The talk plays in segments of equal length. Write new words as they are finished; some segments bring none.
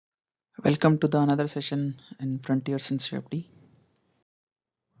Welcome to the another session in Frontiers in Safety.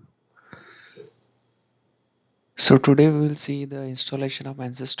 So today we will see the installation of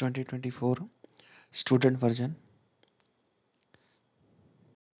Ansys 2024 student version.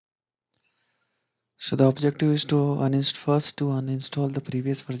 So the objective is to uninstall the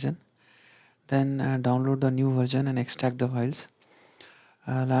previous version, then download the new version and extract the files.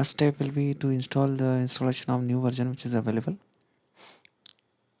 Last step will be to install the installation of new version which is available.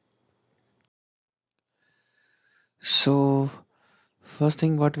 So first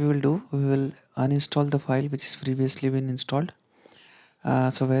thing what we will do, we will uninstall the file which is previously been installed.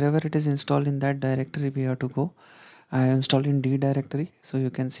 So wherever it is installed in that directory we have to go. I have installed in D directory, so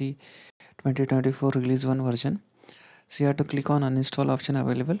you can see 2024 release 1 version. So you have to click on uninstall option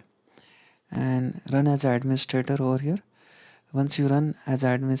available and run as administrator over here. Once you run as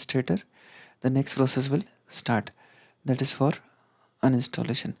administrator, the next process will start, that is for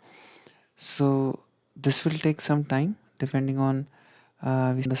uninstallation. So this will take some time depending on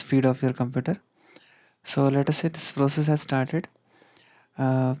the speed of your computer. So let us say this process has started.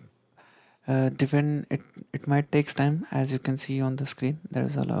 uh, it might take time, as you can see on the screen there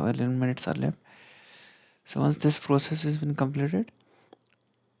is 11 minutes are left. So once this process has been completed,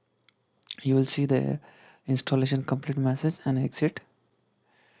 you will see the installation complete message and exit.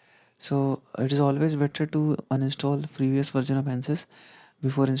 So it is always better to uninstall the previous version of Ansys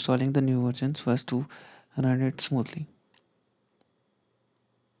before installing the new versions first to run it smoothly.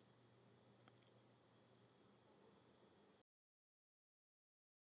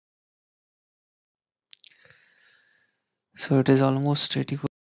 So it is almost 84%.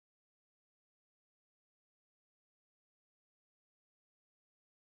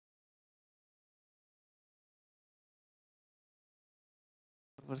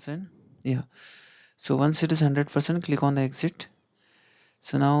 Yeah. So once it is 100%, click on the exit.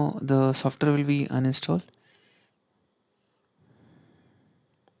 So now the software will be uninstalled.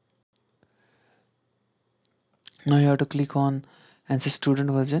 Now you have to click on Ansys student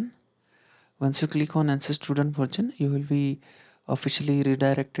version. Once you click on Ansys student version, you will be officially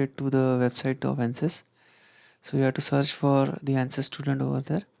redirected to the website of Ansys. So you have to search for the Ansys student over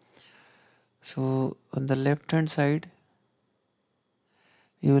there. So on the left hand side,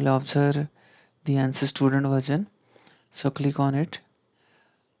 you will observe the Ansys student version. So click on it.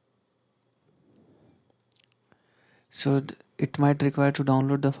 So it might require to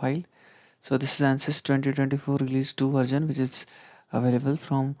download the file. So this is Ansys 2024 release 2 version, which is available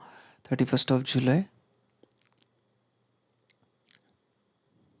from 31st of July.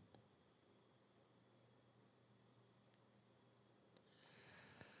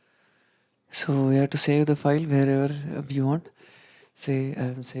 So we have to save the file wherever we want. Say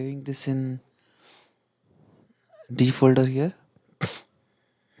I'm saving this in D folder here.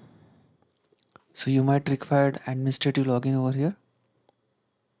 So you might require administrative login over here.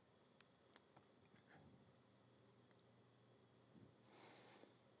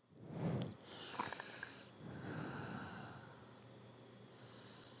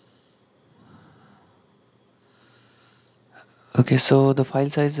 Okay, so the file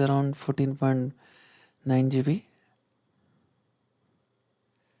size is around 14.9 GB.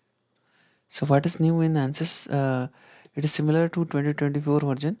 So what is new in Ansys? It is similar to 2024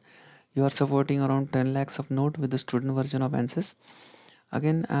 version. You are supporting around 10 lakhs of node with the student version of Ansys.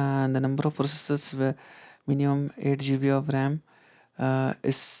 Again, the number of processors were minimum 8 GB of RAM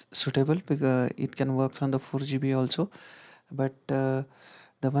is suitable because it can work on the 4 GB also. But the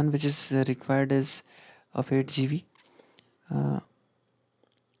one which is required is of 8 GB.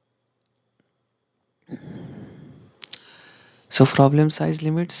 So problem size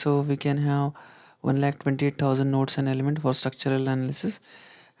limit, so we can have 1,28,000 nodes and element for structural analysis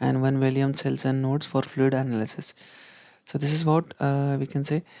and 1 million cells and nodes for fluid analysis. So this is what we can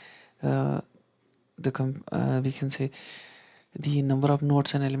say uh, we can say the number of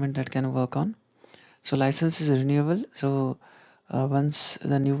nodes and element that can work on. So license is renewable. So once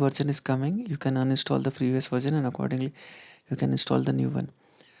the new version is coming, you can uninstall the previous version and accordingly you can install the new one.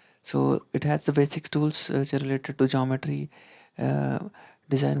 So it has the basic tools which are related to geometry, uh,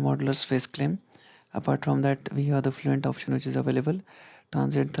 design modeler space claim. Apart from that, we have the fluent option which is available,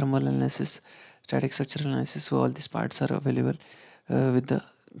 transient thermal analysis, static structural analysis. So all these parts are available with the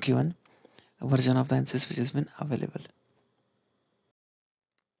given version of the Ansys which has been available.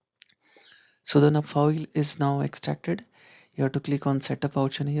 So the file is now extracted. You have to click on setup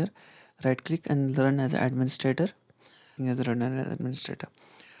option here, right click and run as administrator.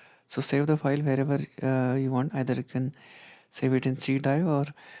 So save the file wherever you want. Either you can save it in C drive or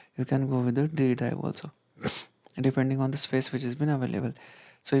you can go with the D drive also, depending on the space which has been available.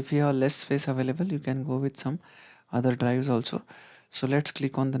 So if you have less space available, you can go with some other drives also. So let's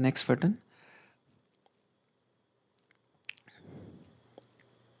click on the next button.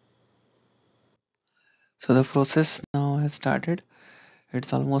 So the process now has started.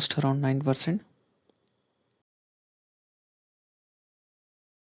 It's almost around 9%.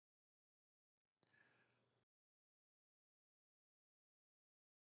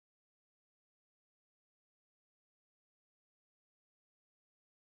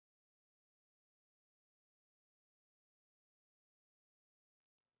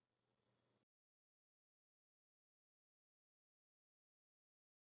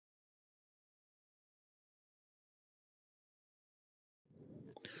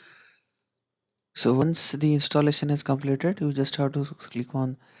 So once the installation is completed, you just have to click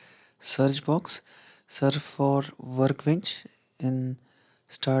on search box, search for workbench in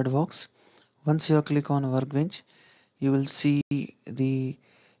start box. Once you click on workbench, you will see the,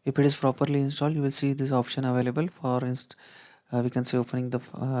 if it is properly installed, you will see this option available for we can say opening the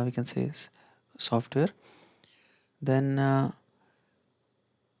we can say software. Then a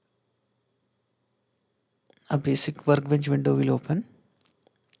basic workbench window will open.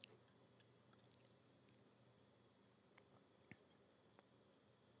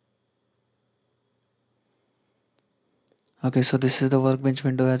 Okay, so this is the workbench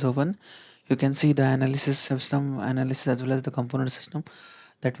window as open. You can see the analysis, system analysis, as well as the component system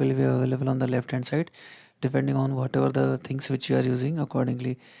that will be available on the left hand side. Depending on whatever the things which you are using,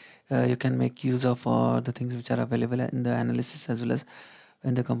 accordingly you can make use of the things which are available in the analysis as well as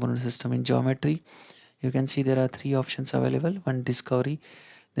in the component system. In geometry, you can see there are three options available: one discovery,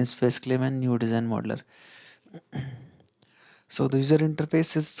 then space claim, and new design modeler. So the user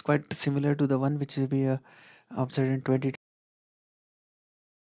interface is quite similar to the one which will be observed in 2020.